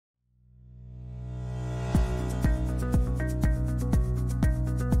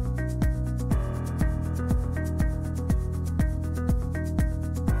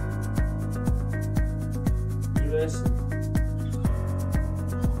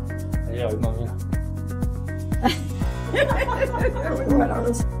Evo, imam vina.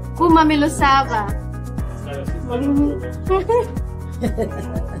 Kuma Milosava.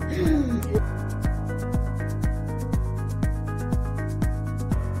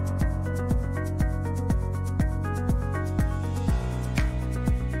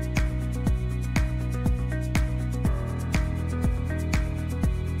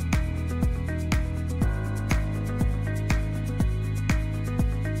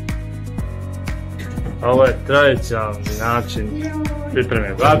 Ovo je tradicionalni način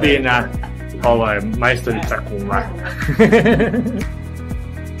pripreme babina. Ovo je majstorica kuma.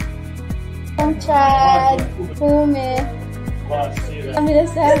 Čaj, kume.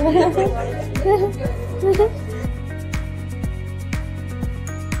 Milosava.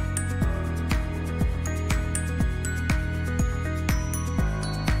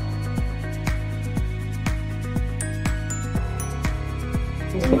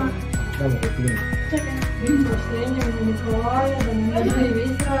 Mišljenje u Nikolaja, da mi ne živi u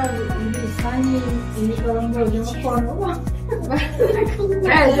Izraelu i vi sa njim i mi da vam dođemo ponovo.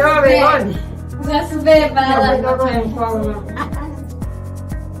 Kaži ove godini. Za sve, hvala. Hvala vam.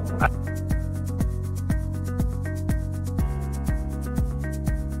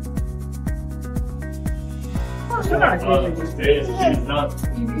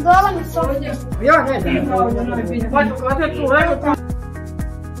 Dola mi Sofija. Ja ne znam. Pa kada je tu lego.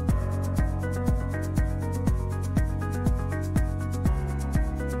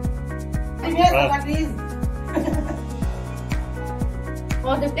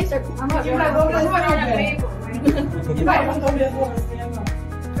 Ovdje pisak.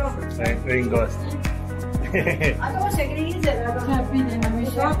 Vidim gost. A to se grize. Pide na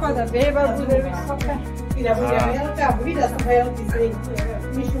visoko, da beba bude visoka. I da bude velika, vidio sam veliki sred.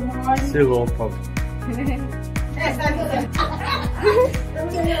 Mišu moji. Svi lopav. Sad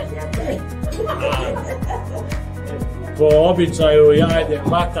Po običaju ja idem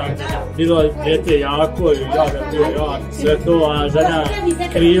matak, bilo djete jako i ja da bio jak, sve to, a žena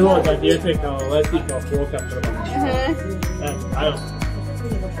krivo da djete kao leti kao foka prva. Ajmo.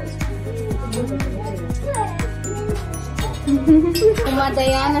 Kuma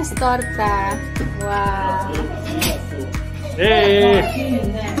Dajana s torta. Wow.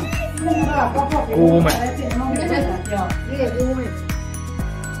 Kume.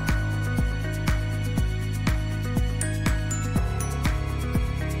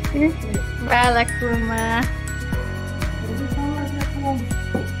 Hvala kuma.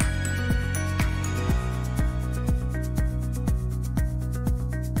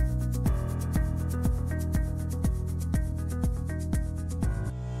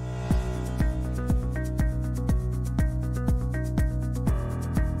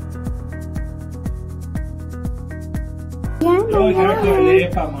 Joj, kako je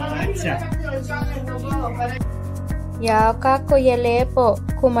lijepa maca. Jao, kako je lijepo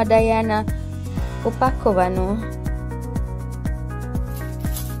kuma Dajana upakovano.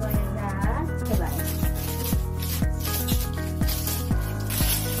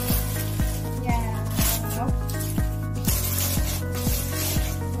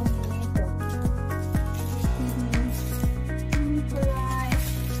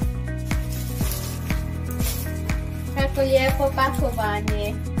 Kako lijepo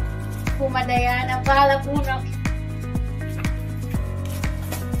pakovanje. Kuma Dajana, hvala puno.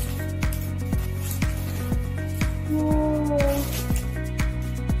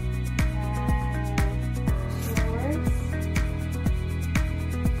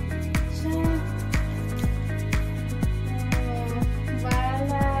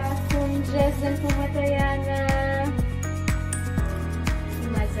 Kuma Dajana,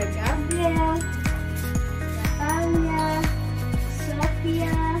 Maza Gabriel, Natalia,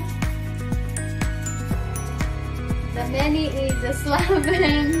 Sofia, za meni i za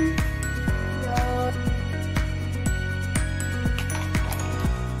Slaven.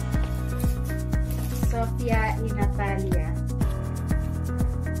 Sofia i Natalia.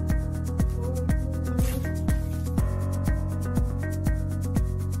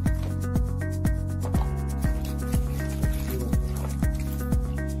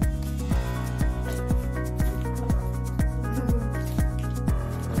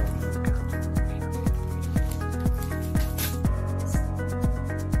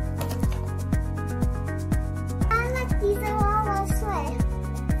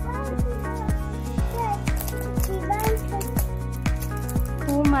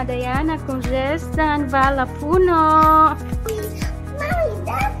 Kuma Dajana, com gestan, hvala puno. Mami,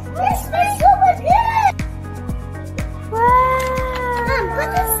 da, sve super good.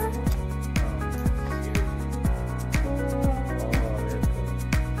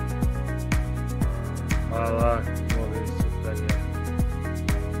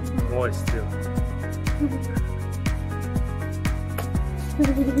 moj stil.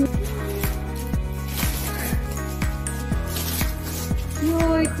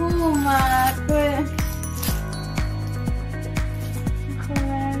 Joj, kuma, to je...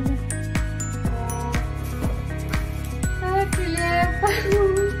 Kako lijepa.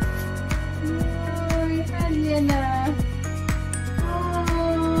 Joj, haljena.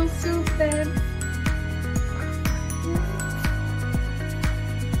 O, super.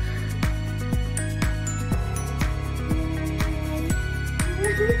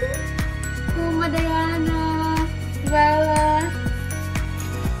 Kuma Diana, hvala.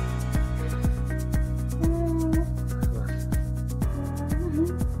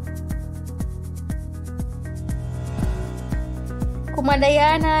 Kuma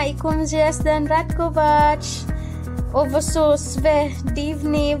Diana i kum Žesdan Ratkovač. Ovo su sve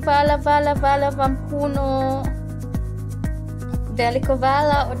divni, hvala vam puno. Veliko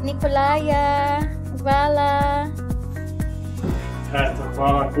hvala od Nikolaja, hvala. Eto,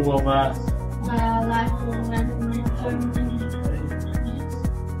 hvala kumama. Hvala kuma.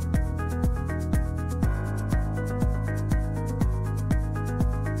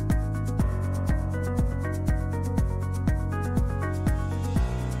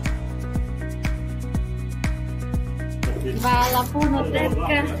 Hvala puno, tetka.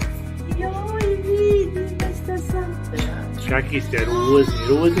 Joj, vidi, nešto sam. Kakvi ste ružni.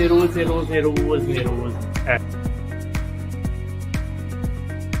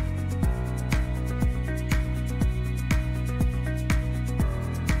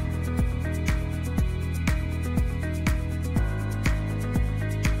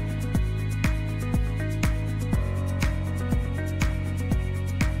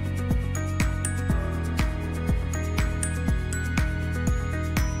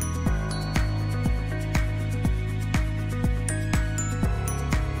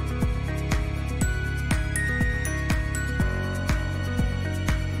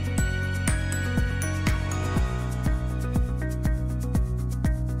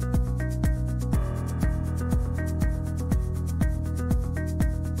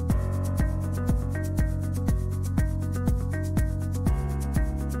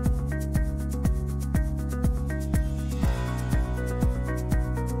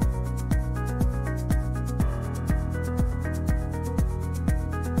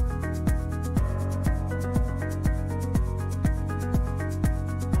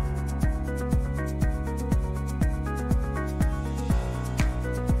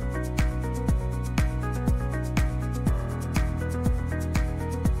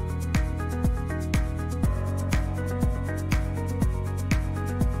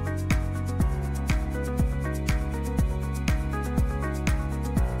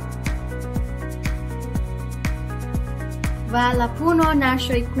 Hvala puno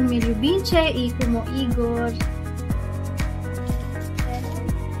našoj kumi Ljubinče i kumo Igor.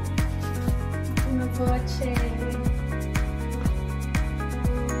 Puno voće.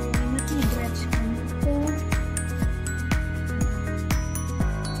 Ima ti igračka.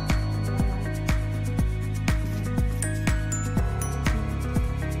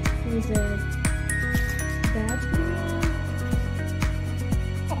 Za Zadnja.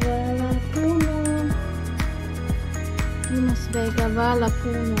 Hvala puno. Ima svega, hvala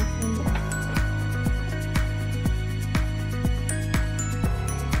puno.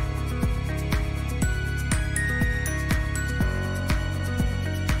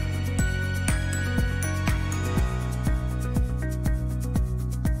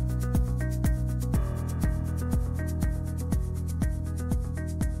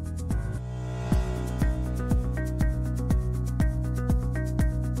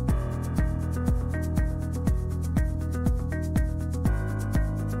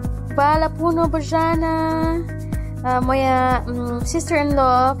 Hvala puno Božana, moja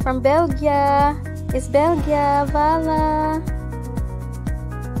sister-in-law from Belgia, iz Belgija, hvala.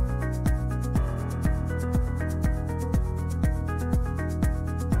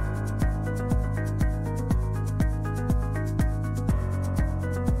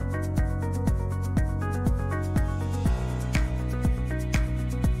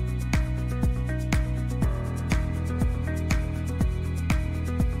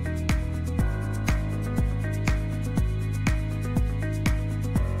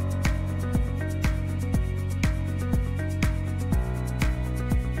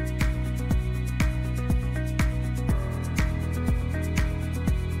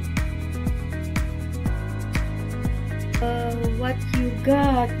 What you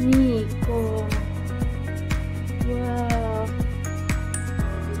got, Nico? Wow.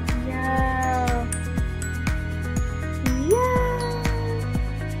 Yeah. Yeah.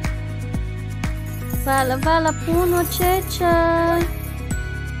 Hvala, hvala puno, čeća.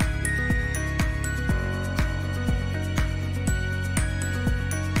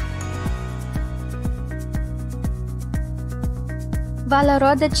 Hvala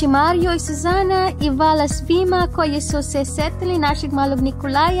rodači Mario i Suzana i hvala svima koji su se sjetili našeg malog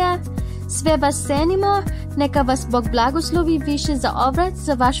Nikolaja. Sve vas cenimo, neka vas Bog blagoslovi više za obrat,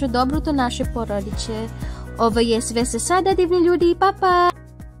 za vašu dobrotu naše porodice. Ovo je sve za sada, divni ljudi, pa pa!